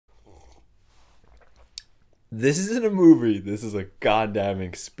This isn't a movie, this is a goddamn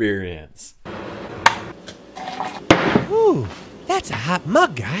experience. Ooh, that's a hot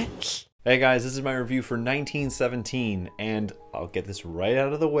mug, guy. Hey guys, this is my review for 1917, and I'll get this right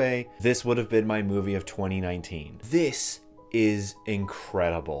out of the way. This would have been my movie of 2019. This is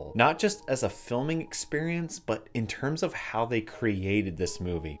incredible. Not just as a filming experience, but in terms of how they created this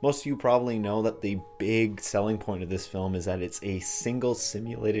movie. Most of you probably know that the big selling point of this film is that it's a single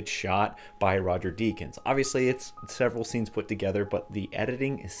simulated shot by Roger Deakins. Obviously, it's several scenes put together, but the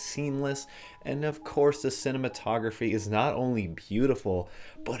editing is seamless, and of course the cinematography is not only beautiful,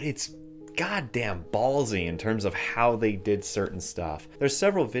 but it's goddamn ballsy in terms of how they did certain stuff. There's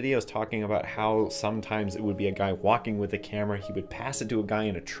several videos talking about how sometimes it would be a guy walking with a camera, he would pass it to a guy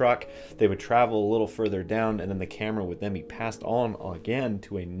in a truck, they would travel a little further down, and then the camera would then be passed on again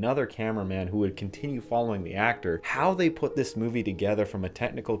to another cameraman who would continue following the actor. How they put this movie together from a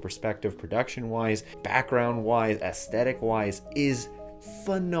technical perspective, production-wise, background-wise, aesthetic-wise, is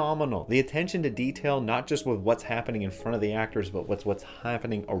phenomenal. The attention to detail, not just with what's happening in front of the actors, but what's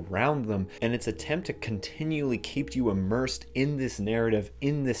happening around them, and its attempt to continually keep you immersed in this narrative,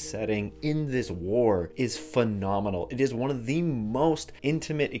 in this setting, in this war, is phenomenal. It is one of the most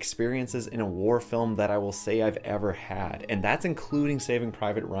intimate experiences in a war film that I will say I've ever had, and that's including Saving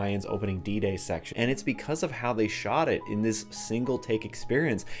Private Ryan's opening D-Day section. And it's because of how they shot it in this single take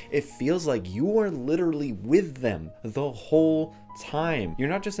experience. It feels like you are literally with them the whole time. You're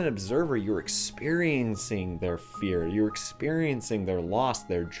not just an observer, you're experiencing their fear, you're experiencing their loss,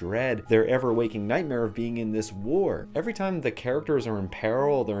 their dread, their ever-waking nightmare of being in this war. Every time the characters are in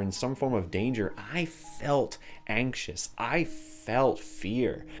peril, they're in some form of danger, I felt anxious. I felt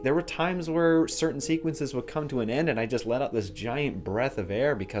fear. There were times where certain sequences would come to an end and I just let out this giant breath of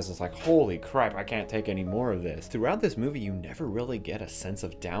air because it's like, holy crap, I can't take any more of this. Throughout this movie, you never really get a sense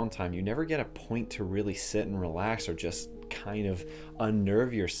of downtime. You never get a point to really sit and relax or just kind of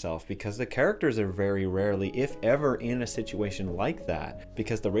unnerve yourself, because the characters are very rarely, if ever, in a situation like that,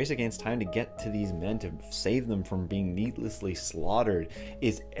 because the race against time to get to these men, to save them from being needlessly slaughtered,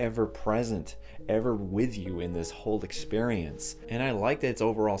 is ever present, ever with you in this whole experience. And I liked its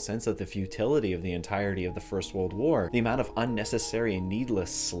overall sense of the futility of the entirety of the First World War, the amount of unnecessary and needless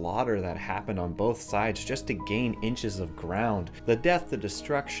slaughter that happened on both sides just to gain inches of ground. The death, the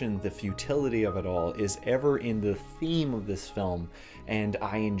destruction, the futility of it all is ever in the theme of this film, and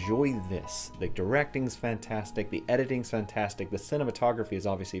I enjoy this. The directing's fantastic, the editing's fantastic, the cinematography is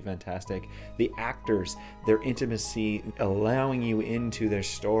obviously fantastic, the actors, their intimacy, allowing you into their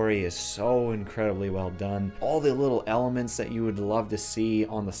story is so incredibly well done. All the little elements that you would love to see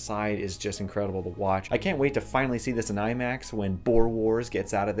on the side is just incredible to watch. I can't wait to finally see this in IMAX when Boer Wars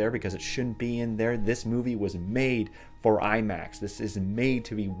gets out of there, because it shouldn't be in there. This movie was made for IMAX. This is made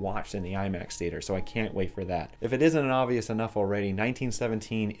to be watched in the IMAX theater, so I can't wait for that. If it isn't obvious enough already,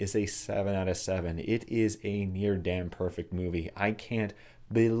 1917 is a 7 out of 7. It is a near damn perfect movie. I can't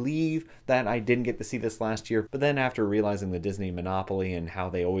believe that I didn't get to see this last year, but then after realizing the Disney monopoly and how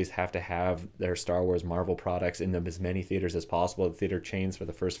they always have to have their Star Wars Marvel products in them as many theaters as possible, the theater chains for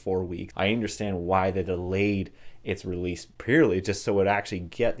the first 4 weeks, I understand why they delayed its release purely just so it actually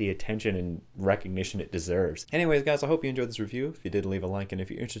get the attention and recognition it deserves. Anyways guys, I hope you enjoyed this review. If you did, leave a like, and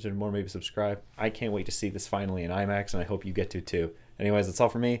if you're interested in more, maybe subscribe. I can't wait to see this finally in IMAX, and I hope you get to too. Anyways, that's all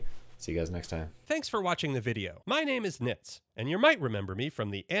for me. See you guys next time. Thanks for watching the video. My name is Nitz, and you might remember me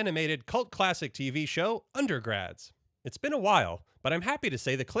from the animated cult classic TV show Undergrads. It's been a while, but I'm happy to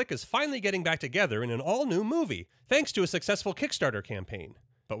say the clique is finally getting back together in an all-new movie, thanks to a successful Kickstarter campaign.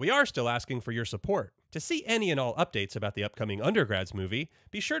 But we are still asking for your support. To see any and all updates about the upcoming Undergrads movie,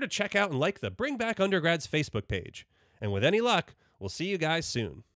 be sure to check out and like the Bring Back Undergrads Facebook page. And with any luck, we'll see you guys soon.